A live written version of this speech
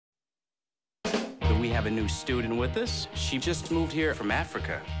We have a new student with us. She just moved here from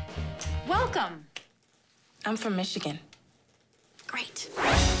Africa. Welcome. I'm from Michigan. Great.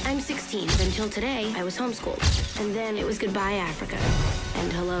 I'm 16. Until today, I was homeschooled. And then it was goodbye, Africa.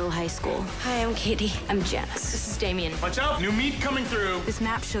 And hello, high school. Hi, I'm Katie. I'm Jess. This is Damien. Watch out, new meat coming through. This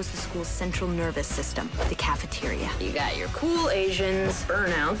map shows the school's central nervous system, the cafeteria. You got your cool Asians,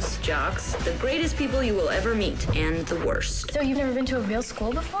 burnouts, jocks, the greatest people you will ever meet, and the worst. So you've never been to a real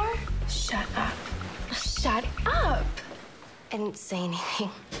school before? Shut up. Shut up. I didn't say anything.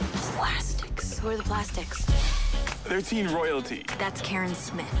 Plastics. Who are the plastics? They're teen royalty. That's Karen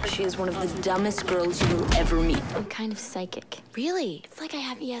Smith. She is one of the dumbest girls you will ever meet. I'm kind of psychic. Really? It's like I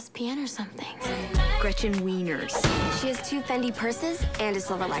have ESPN or something. Gretchen Wieners. She has 2 Fendi purses and a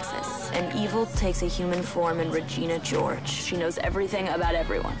silver Lexus. And evil takes a human form in Regina George. She knows everything about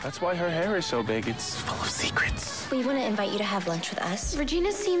everyone. That's why her hair is so big. It's full of secrets. We want to invite you to have lunch with us.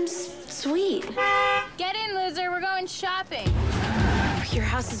 Regina seems sweet. Get in, loser. We're going shopping. Your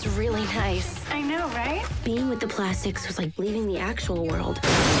house is really nice. I know, right? Being with the plastics was like leaving the actual world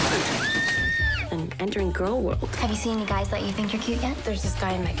and entering girl world. Have you seen any guys that you think are cute yet? There's this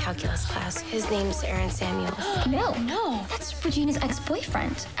guy in my calculus class. His name's Aaron Samuels. No. That's Regina's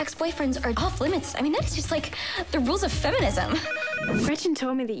ex-boyfriend. Ex-boyfriends are off limits. I mean, that's just like the rules of feminism. Gretchen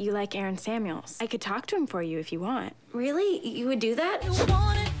told me that you like Aaron Samuels. I could talk to him for you if you want. Really? You would do that? You're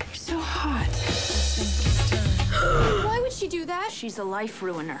so hot. Why would she do that? She's a life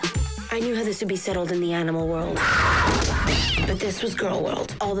ruiner. I knew how this would be settled in the animal world. But this was girl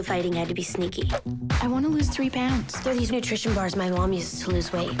world. All the fighting had to be sneaky. I want to lose 3 pounds. They're these nutrition bars my mom uses to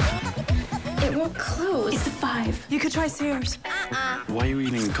lose weight. It won't close. It's a 5. You could try Sears. Why are you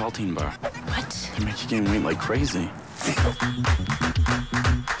eating a Galtine bar? What? They make you gain weight like crazy. Who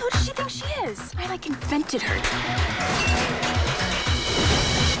does she think she is? I like invented her.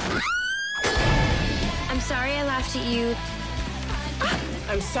 I'm sorry I laughed at you.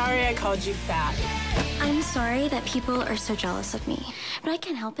 I'm sorry I called you fat. I'm sorry that people are so jealous of me. But I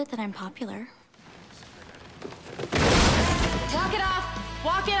can't help it that I'm popular. Walk it off.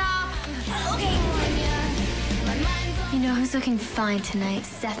 Walk it off. Okay. You know who's looking fine tonight?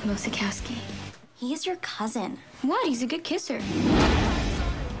 Seth Mosikowski. He is your cousin. What? He's a good kisser.